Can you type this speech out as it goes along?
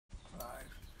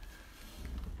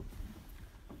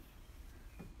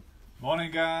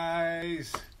Morning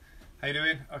guys, how you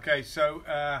doing? Okay, so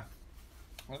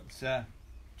it's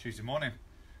Tuesday morning,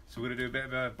 so we're going to do a bit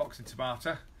of a boxing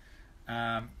tabata.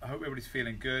 I hope everybody's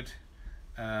feeling good.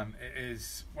 It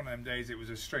is one of them days. It was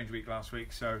a strange week last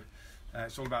week, so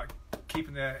it's all about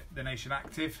keeping the nation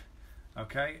active.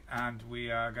 Okay, and we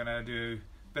are going to do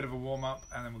a bit of a warm up,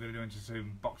 and then we're going to do into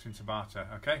some boxing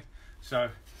tabata. Okay,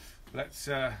 so let's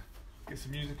get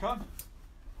some music on,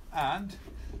 and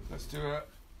let's do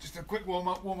just a quick warm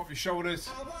up your shoulders.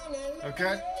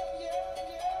 Okay,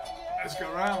 let's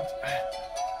go around.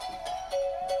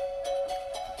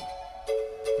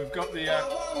 We've got the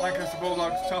Lancaster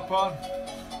Bulldogs top on,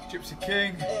 Gypsy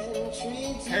King,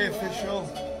 K Official.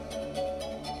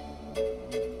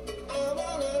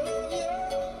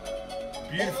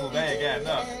 Beautiful day again,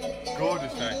 look,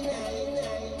 gorgeous day.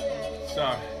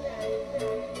 So,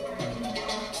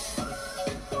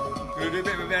 we're going to do a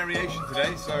bit of a variation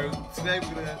today. So today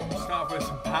we're going to start off with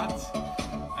some pads,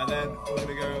 and then we're going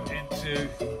to go into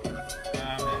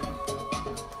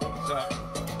so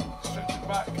stretch it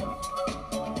back,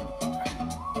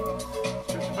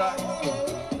 stretch it back.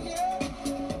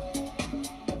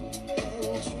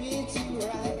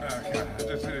 Okay, I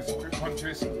just did some quick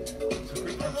punches,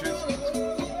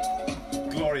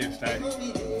 Glorious day.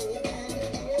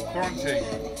 Quarantine,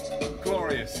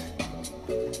 glorious.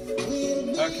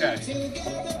 Okay,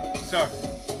 so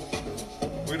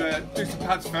we're going to do some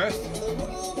pads first.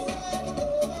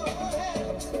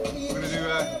 We're going to do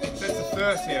sets of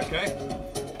 30, okay?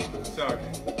 So,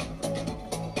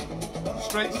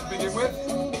 straights to begin with.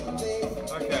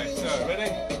 Okay, so ready?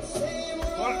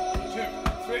 1,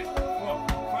 2, 3, 4,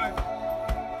 5.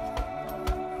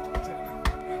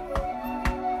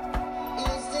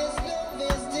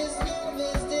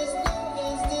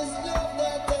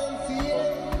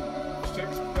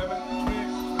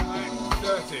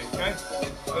 Okay, so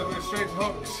we're going to straight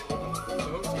hooks. The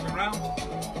hooks coming round.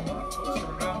 Hooks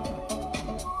coming round.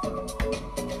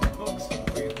 Hooks. 2,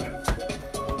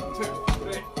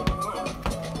 3, 4.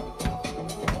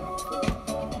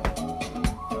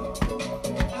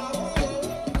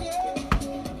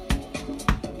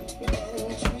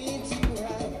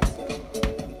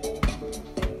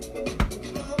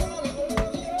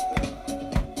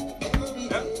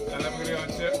 Yep, and then we're going to go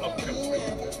into uppercuts.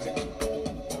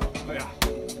 Oh yeah.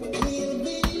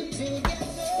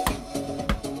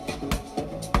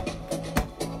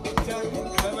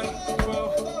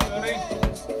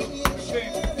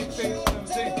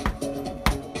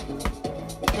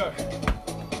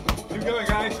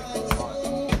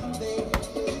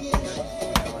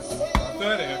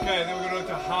 30, okay, then we're going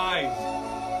to highs.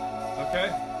 Okay?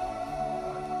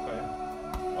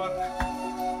 One.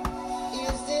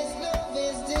 Is this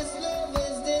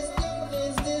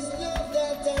love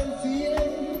that I'm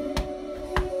feeling?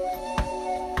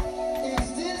 Is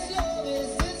this love?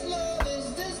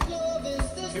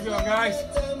 Keep going, guys.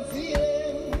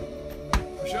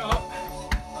 Push it up.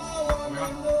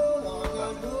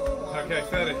 Okay,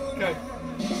 30. Okay.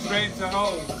 Straight to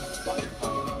hold.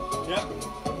 Yep.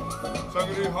 So I'm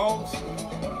going to do holds,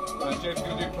 and James is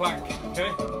going to do plank,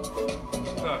 okay?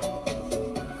 So,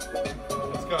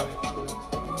 let's go.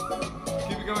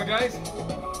 Keep it going, guys.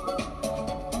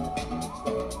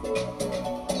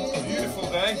 Beautiful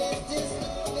day.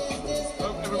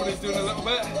 Hope everybody's doing a little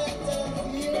bit.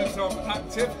 Keeping yourself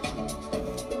active.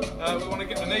 We want to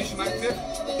get the nation active.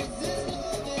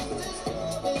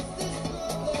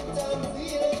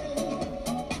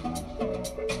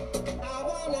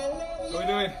 What are we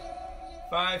doing?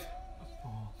 5,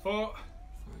 4,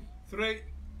 3,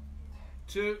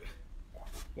 2,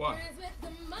 1.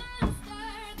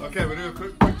 Okay, we'll do a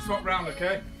quick swap round,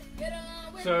 okay?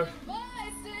 So,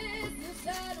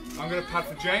 I'm going to pad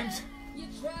for James.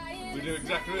 We do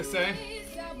exactly the same.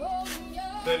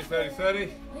 30, 30,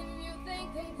 30.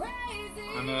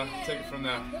 And take it from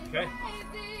there, okay?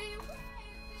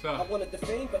 So. I wanted the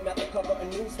fame, but not the cover of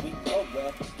Newsweek. Oh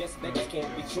well, guess beggars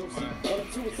can't be choosy.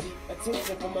 Wanted to receive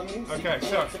attention from my music. Okay,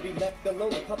 so if you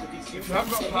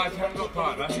haven't got a pad, you haven't got a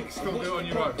partner, you can still do it on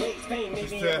your own. Just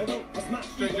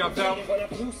straight jabs out,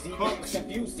 hooks,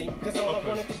 okay?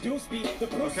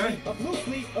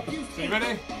 So you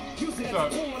ready? So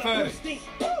 30.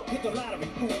 Hit the lottery,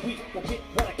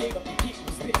 when I gave up the gift,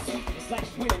 was spit sweet. It's like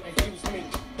winning and use me.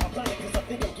 I'm blind because I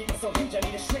think I'm getting so huge. I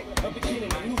need a shrink. I'm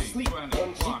beginning a new sleep. 1, 2, 3,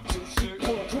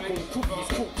 4,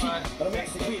 5, but I'm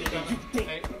actually weirder than you think.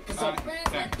 9,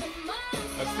 10.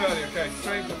 That's 30, okay.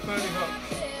 Straight to 30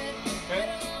 hooks. Okay?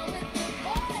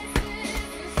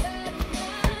 7,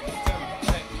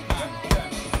 8, 9, 10.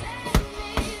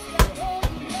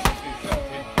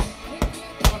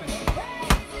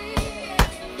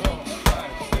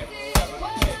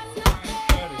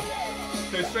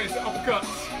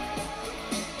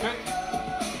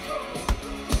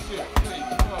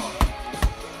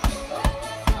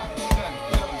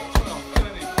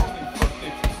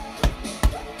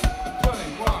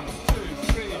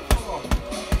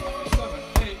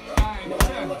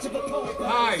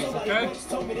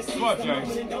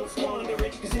 James.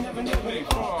 3,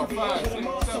 4, 5, 6, 7,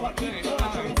 8,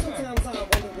 9, 10.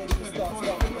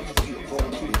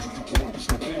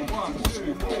 1,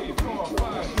 2, 3, 4,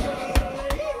 5, 6,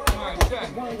 9,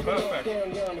 10. Perfect.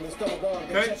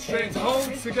 Okay, straight into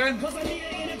holds again.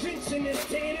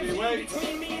 Weights.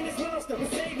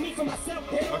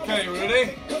 Okay, you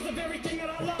ready?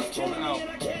 Hold it out.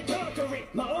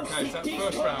 Okay, so that's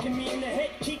first round.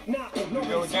 We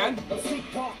go again.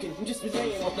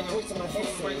 Swapping the weights around.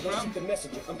 Swap the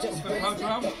hands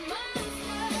around.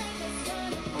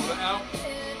 Hold it out.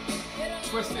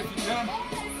 Twist it if you can.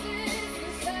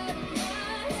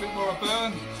 A bit more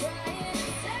burn.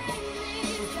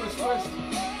 Twist, twist.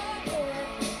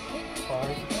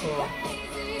 5, 4,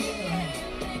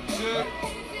 2,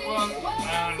 1,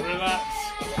 and relax.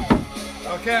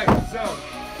 Okay, so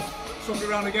swap it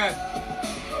around again.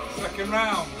 Second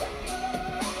round.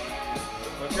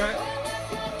 Okay.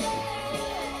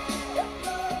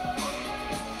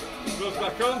 Gloves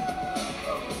back on.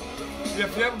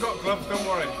 If you haven't got gloves, don't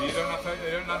worry. You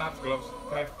don't have gloves.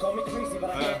 Okay.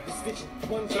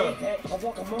 So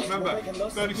remember,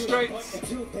 30 straights.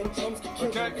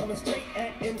 Okay. So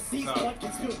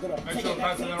make sure the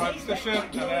hands in the right position,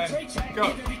 and then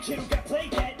go.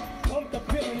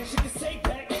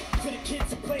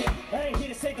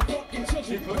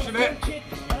 Keep pushing it.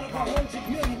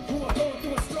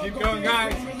 Keep going,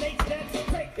 guys.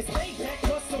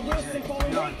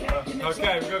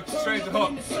 Okay, we go straight to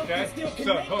hooks. Okay,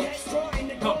 so hooks,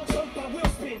 hooks.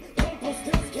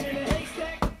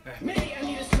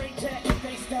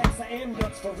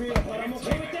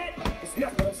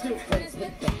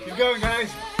 Keep going, guys.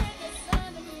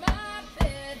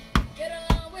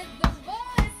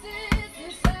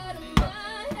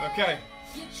 Okay,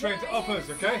 straight to uppers.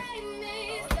 Okay,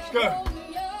 let's go.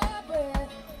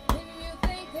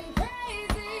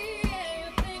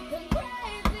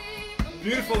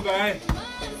 Beautiful day.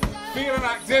 Feeling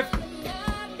active.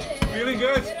 Feeling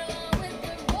good.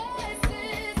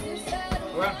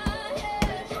 Well,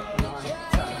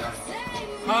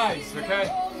 highs, okay?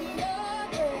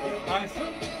 Highs.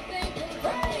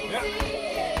 Yeah.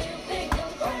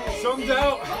 Sun's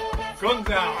out. Guns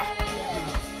out.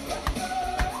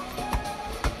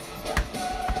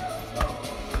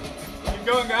 Keep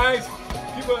going, guys.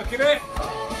 Keep working it.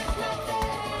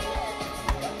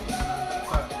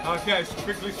 Okay, so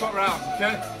quickly swap round,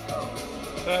 okay?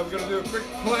 We're going to do a quick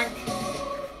plank.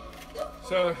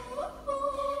 So,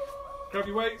 grab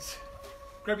your weights,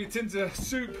 grab your tins of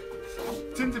soup,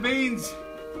 tins of beans,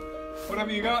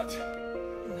 whatever you got,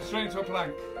 straight into a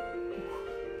plank.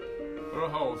 Or a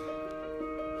hold.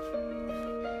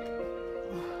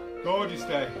 Gorgeous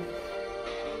day.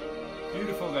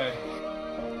 Beautiful day.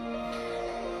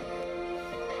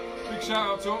 Big shout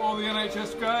out to all the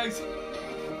NHS guys.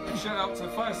 Shout out to the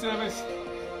fire service,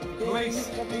 the police,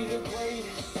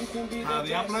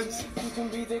 the ambulance,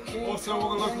 also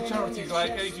all the local charities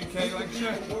like Age UK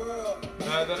Lancashire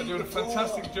that are doing a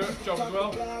fantastic job as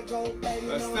well.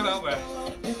 They're still out there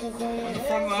on the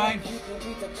front line.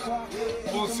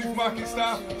 All the supermarket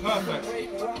staff, perfect.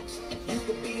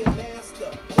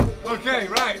 Okay,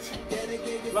 right.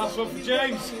 Last one for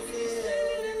James.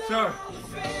 So,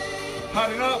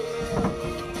 padding up,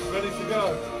 ready to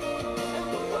go.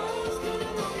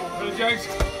 Ready, James?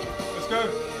 Let's go.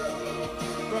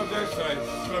 Go on, James. Sorry,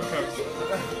 slow coach.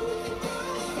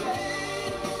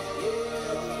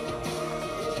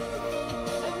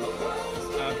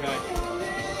 Okay.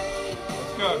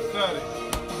 Let's go. 30.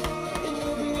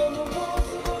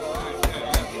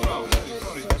 12, 13,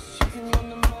 14.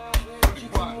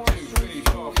 1, 2, 3,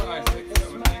 4, 5, 6,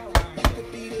 7, 8,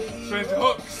 9. Straight to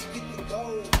hooks.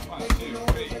 1, 2,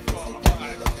 3, 4,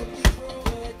 5,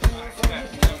 10,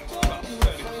 11, 12, 13,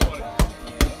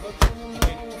 14. 8,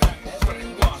 9,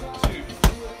 20, 1, 2,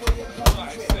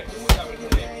 5, 6,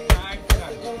 7, 8, 9,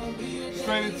 10.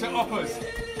 Straight into uppers. 2,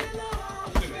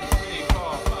 3,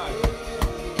 4,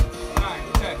 5,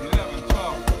 9, 10, 11,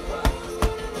 12,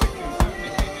 16,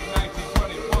 17, 18, 19,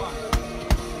 20, 1,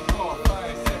 4,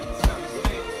 5, 6,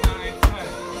 7, 8, 9, 10.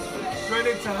 Straight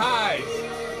into highs.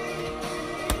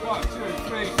 1, 2,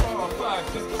 3, 4, 5,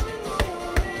 6,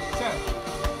 10.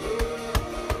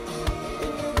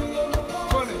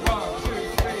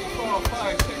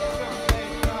 5, 6, 7,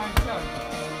 8, 9, 10.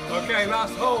 Okay,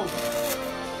 last hold.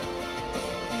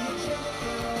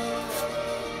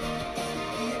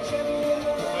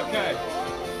 Okay,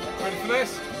 ready for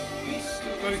this?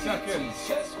 30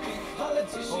 seconds.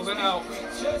 Hold it out.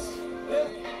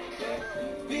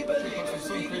 Put some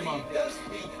sun cream on.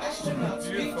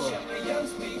 Beautiful.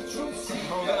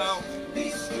 Hold it out.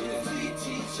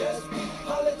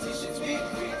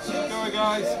 Keep going,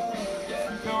 guys.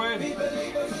 Keep going. Keep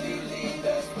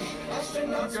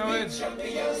going.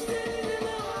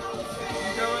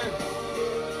 Keep going.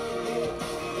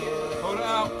 Hold it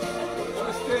out.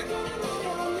 Twist it.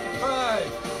 5,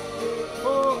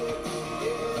 4,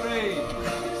 3,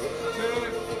 2,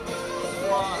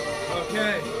 1.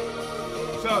 Okay.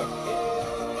 So,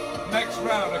 next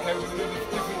round, okay, we're going to do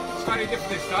slightly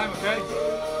different this time, okay?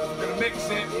 We're going to mix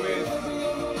it with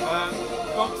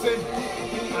boxing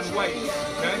and weights,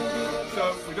 okay? So,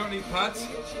 we don't need pads.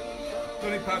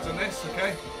 Don't need pads on this,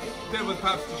 okay? Deal with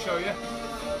pads to show you.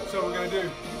 So, we're going to do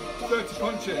 30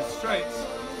 punches, straights,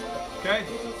 okay?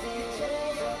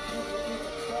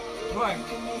 Plank,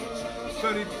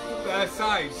 30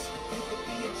 sides,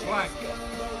 plank,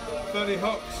 30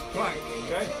 hooks, plank,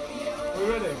 okay?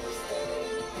 We're ready.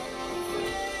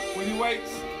 With your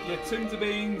weights, your tins of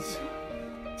beans,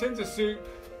 tins of soup.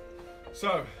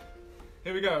 So,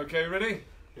 here we go, okay, ready?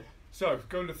 Yeah. So,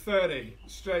 going to 30,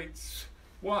 straights.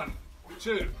 1,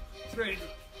 2, 3,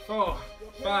 4,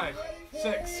 5,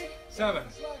 6, 7,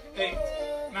 8,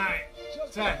 9,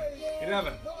 10,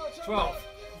 11, 12,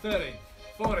 13,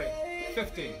 14,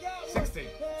 15, 16,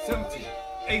 17,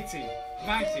 18,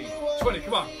 19, 20.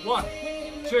 Come on. 1,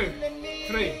 2,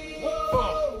 3, 4,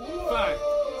 5,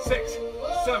 6,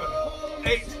 7,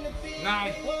 8,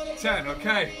 9, 10.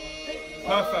 Okay.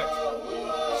 Perfect.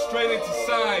 Straight into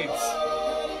sides.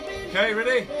 Okay,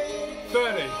 ready?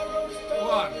 30.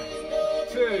 1,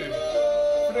 2,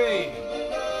 3,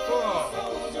 4,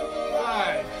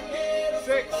 5,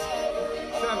 6,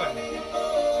 7,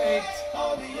 8,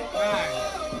 9,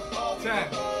 10,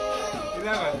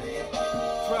 11,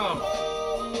 12,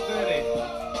 13,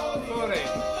 14,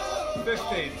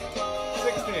 15,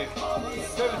 16,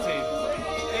 17,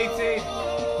 18,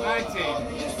 19,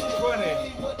 20,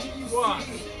 1,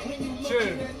 2,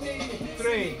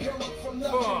 3,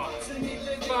 4,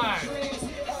 5,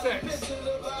 6,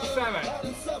 7,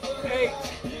 8,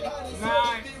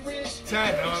 9,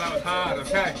 10. Oh, that was hard,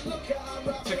 okay.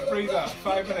 Take a breather,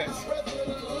 5 minutes.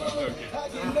 Okay.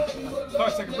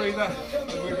 5 second breather,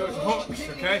 then we're going to go to hooks,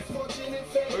 okay?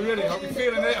 Are we ready? Hope you're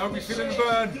feeling it, hope you're feeling the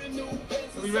burn.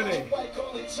 Are we ready?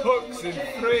 Hooks in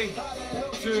 3,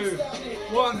 2,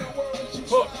 1.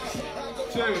 Hooks.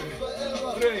 2,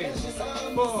 3,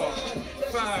 4,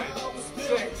 5,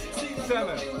 6,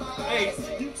 7, 8,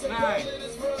 9,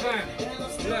 10,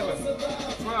 11,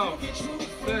 12,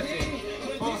 13,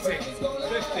 14,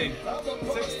 15,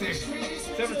 16,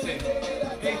 17,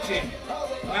 18,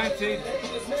 19,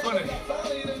 20,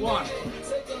 1,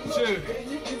 2,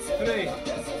 3,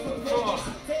 4,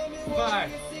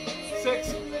 5, 6,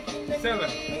 7,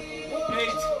 8,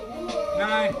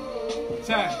 9,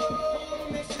 10.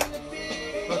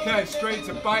 Okay, straight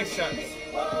to biceps.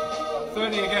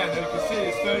 30 again, and you can see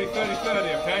it's 30, 30,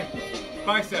 30, okay?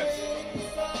 Biceps.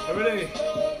 Are we ready?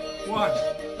 1,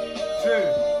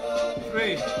 2,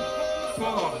 3,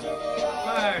 4,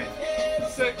 5,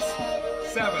 6,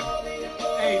 7,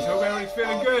 8. Hope everybody's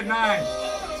feeling good. 9,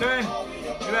 10,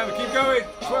 11. Keep going.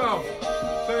 12,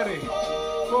 30,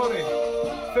 40,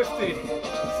 50,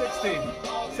 16,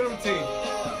 17,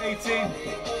 18,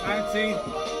 19,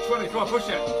 20. Come on, push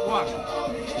it. 1,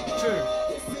 2,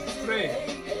 3,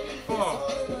 4,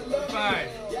 5,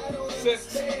 6,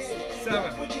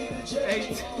 7,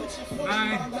 8,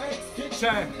 9,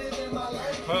 10.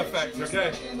 Perfect,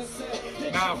 okay.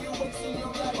 Now,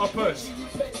 uppers.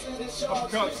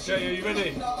 Uppercuts, okay, are you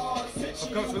ready?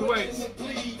 Uppercuts with weights.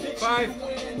 5,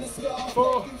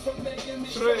 4,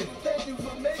 3,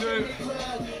 2,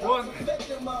 1.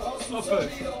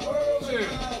 Uppers. 2,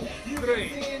 3,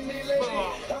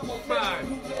 4, 5,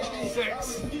 6,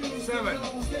 7,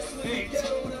 8,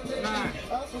 9,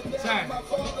 10,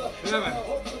 11,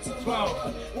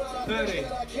 12, 13,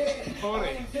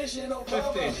 14,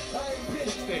 15,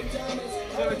 16,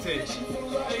 17,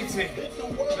 18,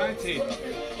 19,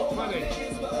 20,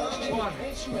 1,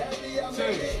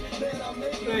 2,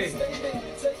 3,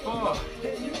 4,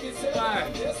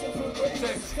 5,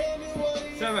 6,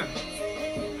 7,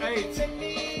 8,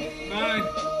 9,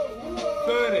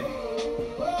 30.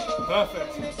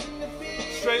 Perfect.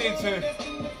 Straight into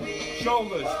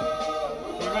shoulders.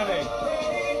 We're ready.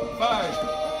 5,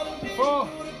 4,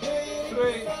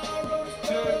 3,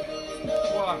 2,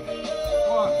 1.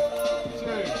 1, 2,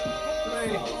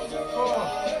 3, 4,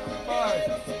 5,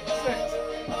 6,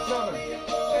 7,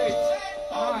 8,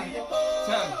 9,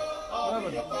 10,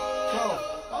 11, 12,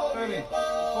 13,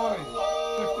 14,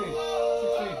 15,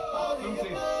 16,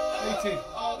 17, 18,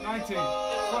 19,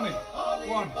 20,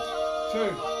 1,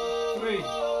 2, 3, 4,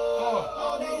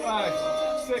 5,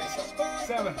 6,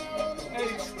 7,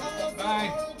 8,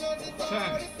 9,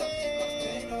 10.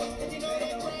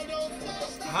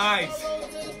 Highs.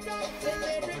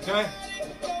 Okay?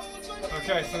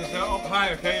 Okay, so it's up high,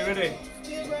 okay, you ready?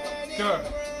 Go.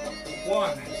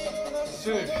 1,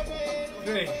 2,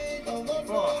 3,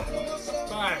 4,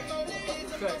 5,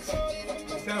 6,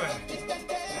 7,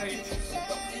 8,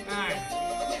 9,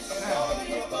 10,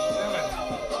 11,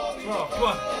 12, come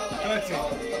on, 13,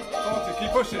 14,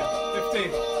 keep pushing,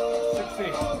 15,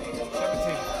 16,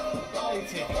 17,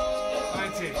 18,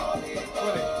 19,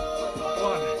 20,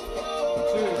 1,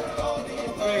 2,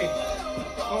 3,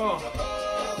 4,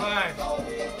 5,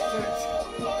 6,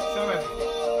 7,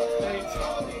 8,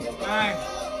 9,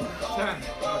 10,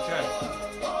 okay.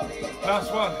 Last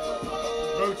one,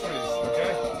 rotaries,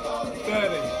 okay,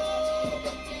 30.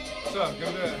 So I'm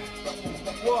going to do it.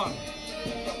 1,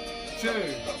 2,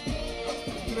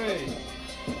 3,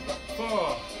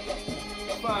 4,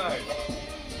 5,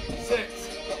 6,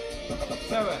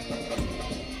 7,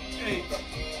 8,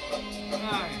 9,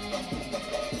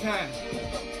 10,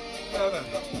 11,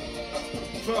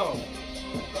 12,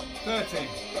 13,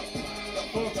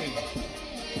 14,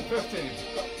 15,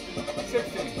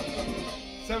 16,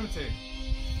 17,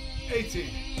 18,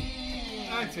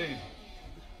 19,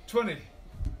 20,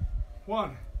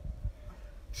 1,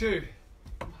 2,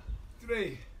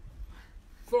 3,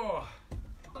 4,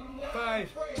 5,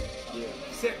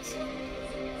 6,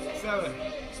 7,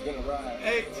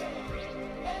 8,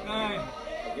 9,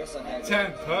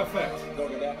 10. Perfect. Go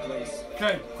to that place.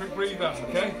 Okay, quick breather,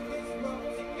 okay?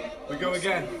 We go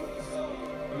again.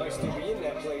 I might still be in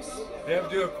that place. Yeah, we'll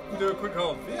do a quick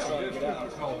hold. Yeah, we'll do a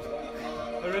quick hold.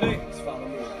 Are you ready? Just follow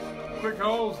me. Quick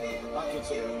hold. I'll get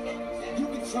you. You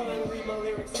can try and read my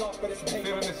lyrics off, but it's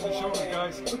Feeling this in the shoulders,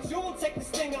 guys. But you won't take the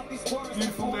sting out these words.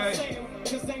 Beautiful day.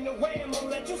 Ain't no way I'm gonna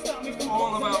let you stop me from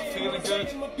All about feeling good.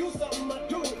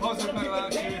 Positive mental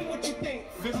attitude.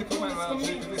 Physical mental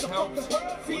attitude. This helps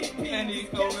with any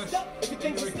illness,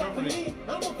 any recovery.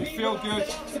 You feel good.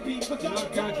 You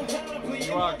look good.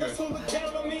 You are good.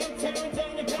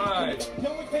 5,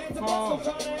 4,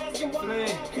 3,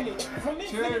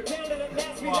 2,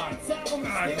 1.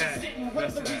 Okay.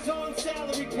 Rest of it.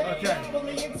 Okay.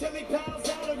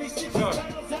 So,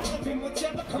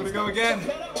 I'm going to go again.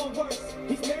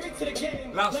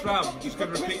 Last round, I'm just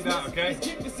going to repeat that, okay?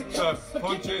 So,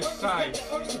 punches, sides,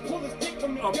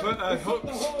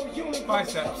 hooks,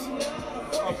 biceps,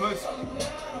 uppers,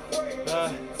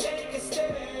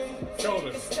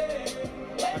 shoulders.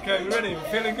 Okay, we ready? We're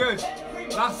feeling good.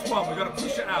 Last one, we've got to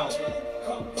push it out.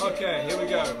 Okay, here we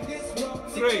go.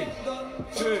 3,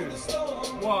 2,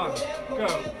 1, go.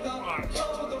 1,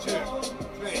 2,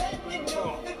 3,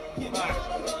 4, 5,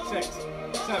 6,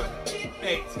 7,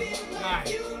 8, 9,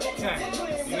 10,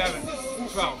 11,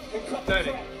 12,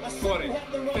 13, 14,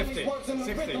 15,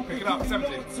 16, pick it up,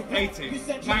 17, 18,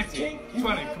 19,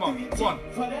 20, come on, 1,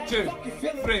 2,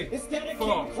 3,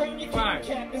 4, 5,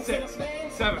 6,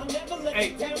 7,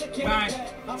 8, 9,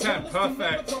 10,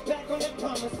 perfect.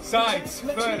 Sides,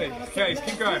 30, okay,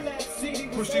 keep going.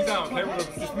 Push these out, okay, we're going to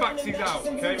just max these out,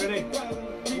 okay, ready?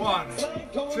 1,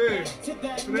 2,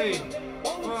 3,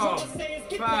 4,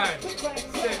 5, 6,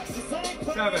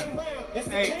 7,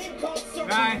 8,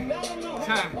 9,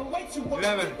 10,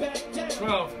 11,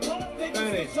 12,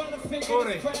 13,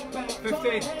 14,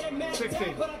 15,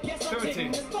 16,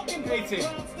 17, 18,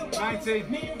 19,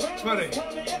 20.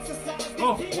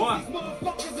 Oh, 1,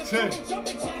 2,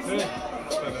 3.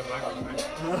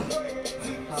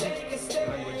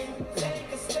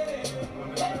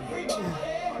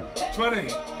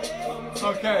 20.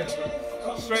 Okay.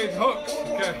 Straight hooks.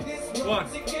 Okay. 1,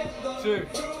 2,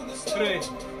 3,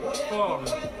 4,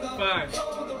 5,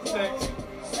 6,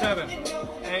 7,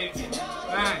 8,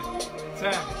 9,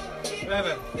 10,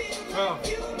 11, 12,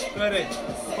 13,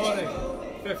 14,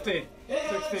 15,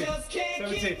 16,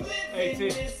 17,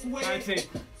 18, 19,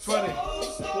 20.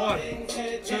 1,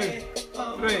 2,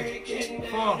 3,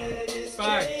 4,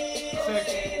 5, 6,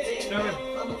 7,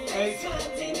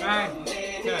 8, 9,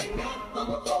 10.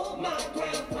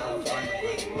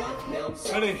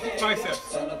 Ready?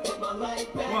 Biceps.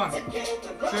 1,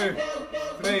 2,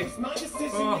 3,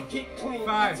 4,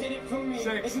 5,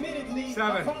 6,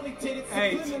 7,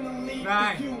 8,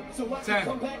 9,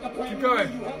 10. Keep going.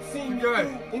 Keep going.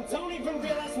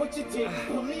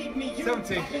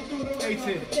 17,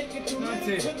 18,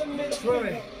 19,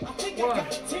 20. 1,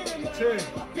 2,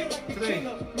 3,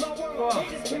 4,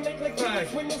 5,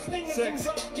 6,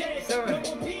 7,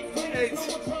 8,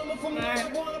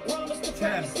 9,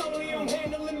 10.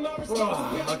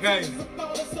 Oh, okay,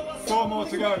 4 more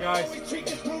to go, guys.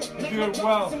 You're doing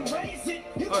well.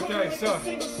 Okay, so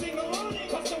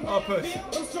uppers.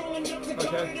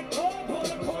 Okay.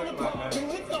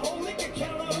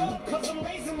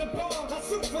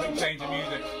 Big change of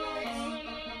music.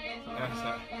 That's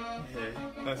it.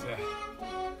 That's it.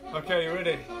 Okay, you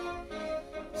ready?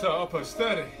 So uppers,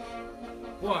 30.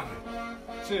 1,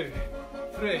 2,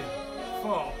 3,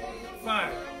 4,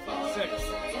 5, 6,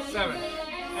 7,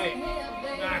 8,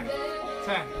 9,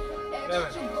 10,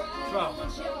 11, 12,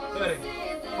 13,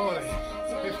 14,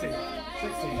 15,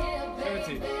 16,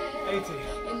 17, 18,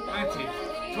 19,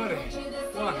 20,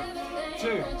 1,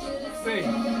 2, 3,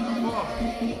 4,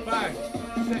 5,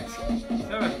 6,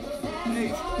 7,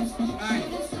 8, 9,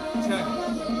 10.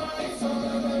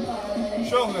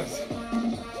 Shoulders.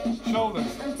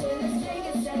 Shoulders.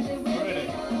 Ready.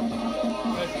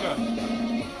 Let's go.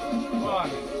 1,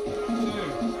 2,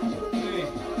 3,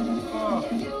 4,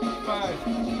 5,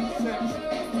 6,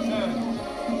 7,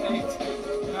 8,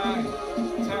 9,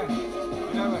 10,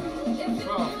 11,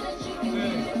 12,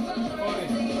 13, 14,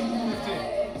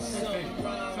 15, 16,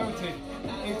 17,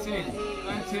 18,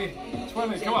 19,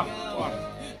 20. Come on. 1,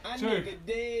 2,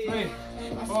 3,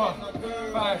 4,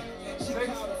 5, 6,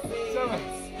 7,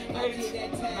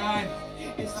 8, 9,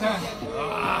 10.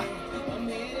 Ah.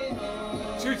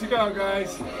 2 to go,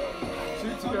 guys. 2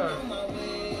 to go.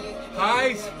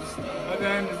 Highs and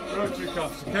then rotary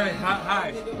cuffs. Okay,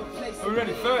 highs. Are we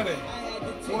ready? 30.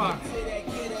 1,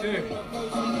 2, 3,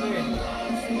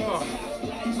 4,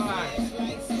 5,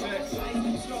 6,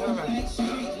 7,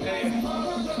 8, 9,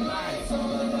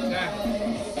 10,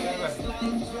 11,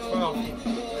 12,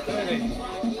 13,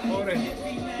 14,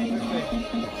 15,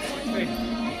 16,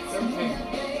 17,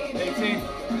 18,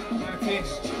 19,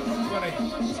 20,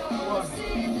 1,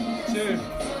 2,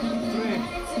 3,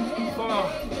 4,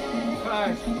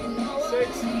 5,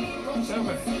 6,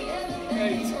 7,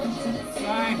 8,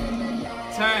 9,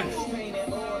 10.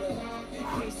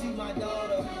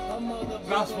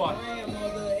 Last one.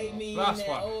 Last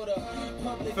one.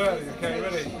 30, okay,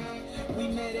 ready?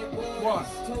 1,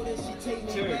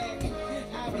 2, 3,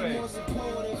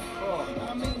 4,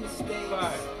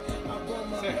 5,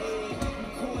 6,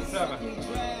 7,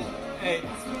 8,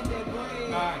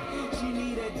 9,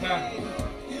 10,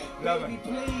 11,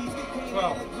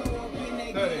 12,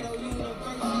 13,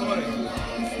 14,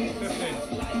 15,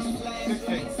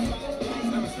 16,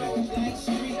 17,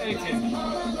 18,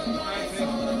 19,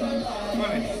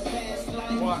 20,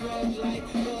 1,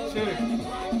 2,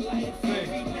 3,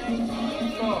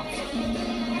 4,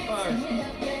 5,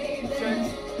 6,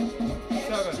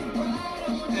 7,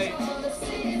 8,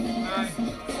 9,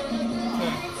 10.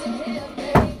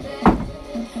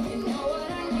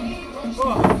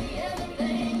 Oh.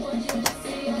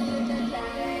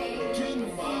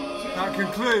 That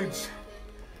concludes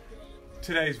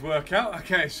today's workout.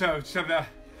 Okay, so let's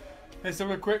have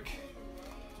a quick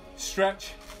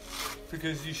stretch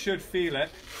because you should feel it.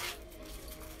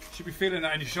 You should be feeling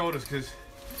that in your shoulders because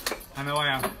I know I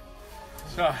am.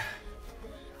 So,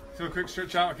 let's have a quick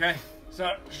stretch out, okay?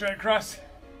 So, straight across,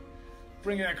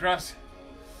 bring it across.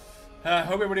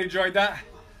 Hope everybody enjoyed that.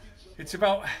 It's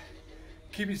about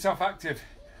keeping yourself active,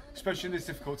 especially in this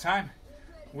difficult time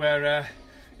where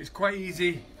it's quite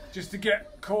easy just to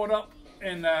get caught up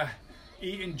in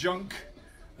eating junk,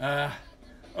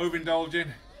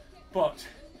 overindulging, but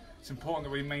it's important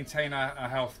that we maintain our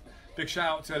health. Big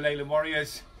shout out to Leyland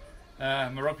Warriors,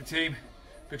 my rugby team.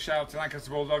 Big shout out to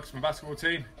Lancaster Bulldogs, my basketball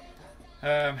team.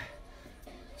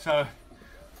 So,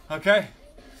 okay.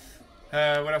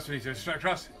 What else do we need to do? Straight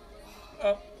across.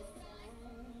 Up.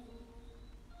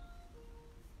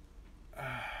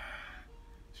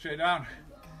 Straight down.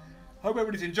 Hope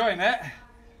everybody's enjoying it,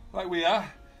 like we are.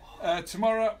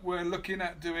 Tomorrow we're looking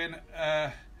at doing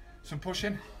some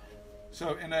pushing.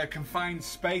 So in a confined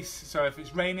space. So if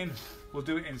it's raining, we'll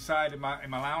do it inside in my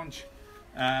lounge.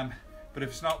 But if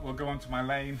it's not, we'll go onto my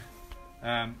lane.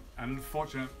 I'm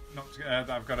fortunate that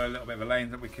I've got a little bit of a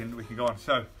lane that we can go on.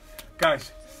 So,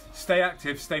 guys, stay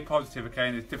active, stay positive, okay,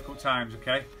 in these difficult times,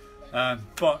 okay.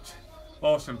 But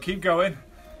awesome, keep going.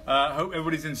 Hope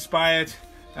everybody's inspired,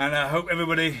 and I hope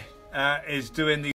everybody is doing the